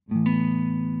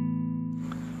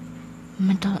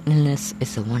Mental illness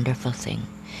is a wonderful thing.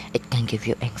 It can give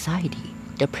you anxiety,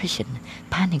 depression,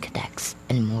 panic attacks,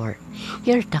 and more.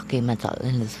 You're talking mental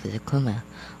illness with Akuma.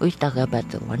 We talk about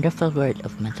the wonderful world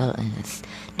of mental illness,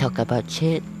 talk about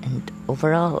shit, and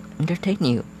overall entertain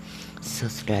you. So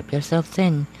strap yourselves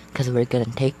in, cause we're gonna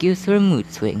take you through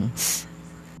mood swings.